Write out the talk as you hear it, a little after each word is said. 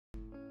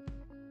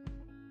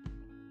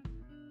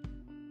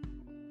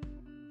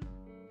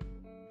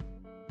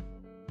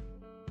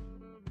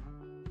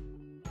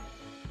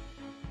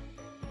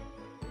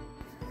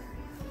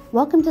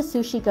Welcome to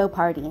Sushi Go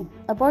Party,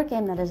 a board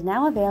game that is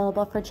now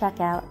available for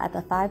checkout at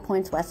the 5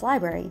 Points West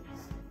Library.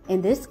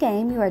 In this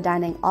game, you are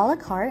dining a la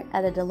carte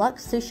at a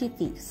deluxe sushi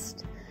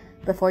feast.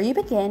 Before you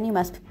begin, you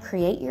must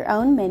create your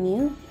own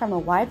menu from a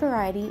wide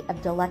variety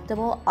of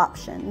delectable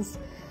options.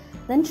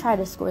 Then try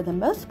to score the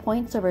most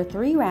points over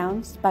 3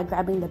 rounds by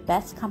grabbing the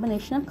best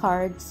combination of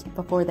cards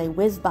before they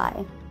whiz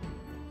by.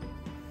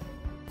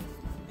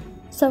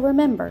 So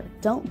remember,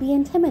 don't be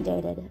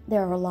intimidated.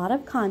 There are a lot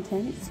of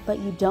contents, but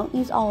you don't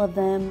use all of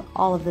them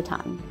all of the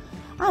time.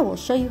 I will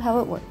show you how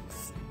it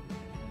works.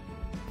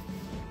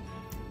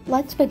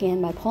 Let's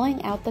begin by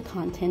pulling out the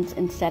contents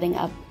and setting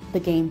up the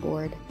game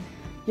board.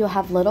 You'll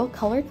have little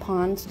colored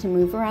pawns to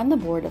move around the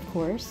board, of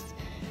course.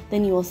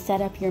 Then you will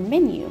set up your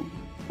menu.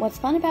 What's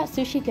fun about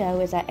Sushi Go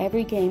is that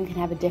every game can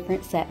have a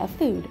different set of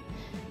food.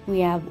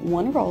 We have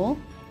 1 roll,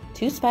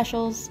 2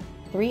 specials,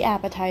 3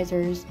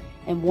 appetizers,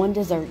 and 1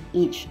 dessert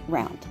each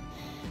round.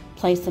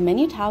 Place the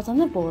menu tiles on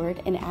the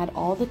board and add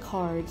all the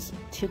cards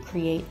to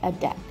create a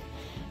deck.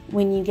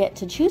 When you get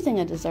to choosing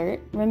a dessert,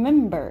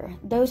 remember,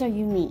 those are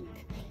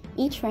unique.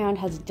 Each round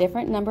has a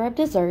different number of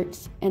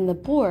desserts, and the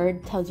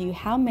board tells you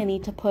how many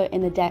to put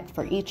in the deck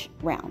for each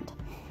round.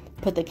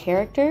 Put the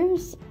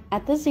characters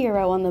at the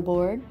 0 on the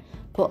board,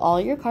 put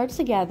all your cards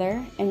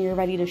together, and you're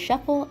ready to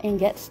shuffle and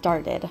get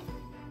started.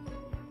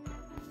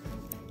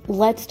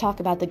 Let's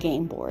talk about the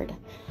game board.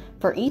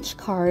 For each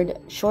card,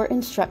 short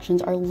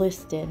instructions are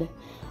listed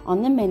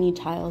on the menu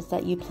tiles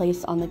that you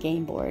place on the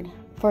game board.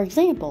 For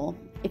example,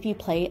 if you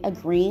play a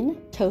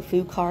green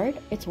tofu card,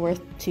 it's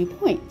worth 2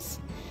 points.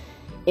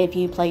 If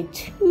you play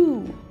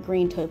 2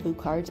 green tofu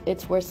cards,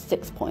 it's worth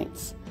 6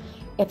 points.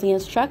 If the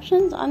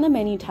instructions on the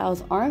menu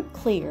tiles aren't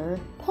clear,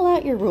 pull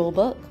out your rule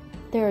book.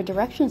 There are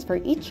directions for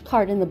each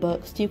card in the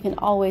book, so you can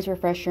always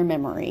refresh your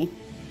memory.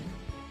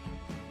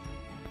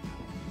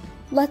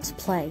 Let's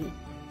play.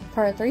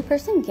 For a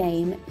 3-person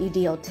game, you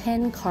deal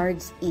 10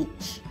 cards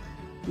each.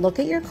 Look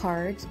at your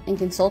cards and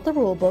consult the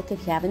rulebook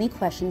if you have any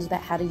questions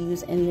about how to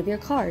use any of your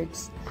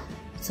cards.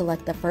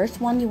 Select the first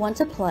one you want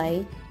to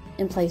play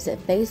and place it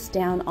face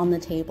down on the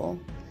table.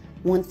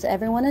 Once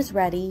everyone is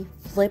ready,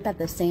 flip at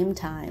the same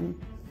time.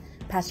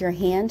 Pass your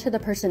hand to the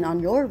person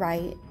on your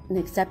right and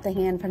accept the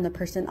hand from the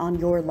person on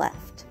your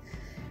left.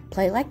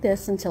 Play like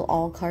this until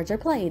all cards are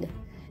played.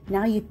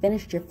 Now you've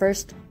finished your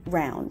first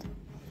round.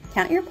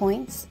 Count your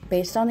points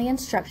based on the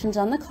instructions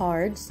on the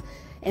cards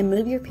and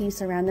move your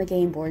piece around the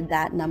game board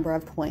that number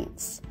of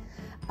points.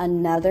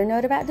 Another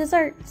note about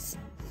desserts.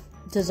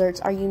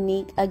 Desserts are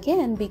unique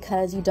again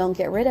because you don't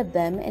get rid of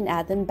them and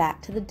add them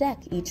back to the deck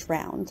each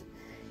round.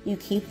 You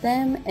keep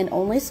them and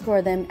only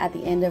score them at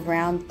the end of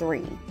round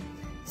 3.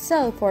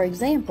 So, for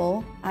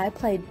example, I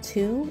played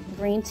 2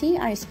 green tea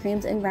ice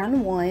creams in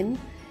round 1,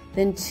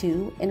 then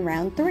 2 in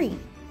round 3.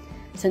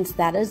 Since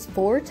that is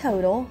 4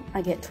 total,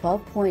 I get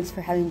 12 points for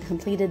having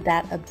completed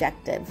that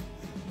objective.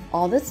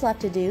 All that's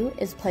left to do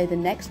is play the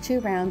next 2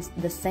 rounds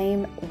the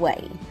same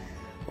way.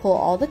 Pull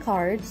all the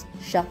cards,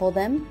 shuffle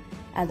them,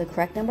 add the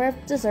correct number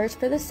of desserts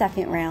for the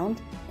second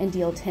round, and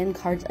deal 10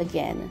 cards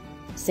again.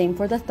 Same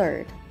for the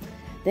third.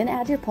 Then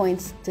add your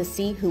points to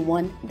see who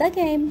won the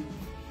game.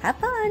 Have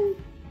fun!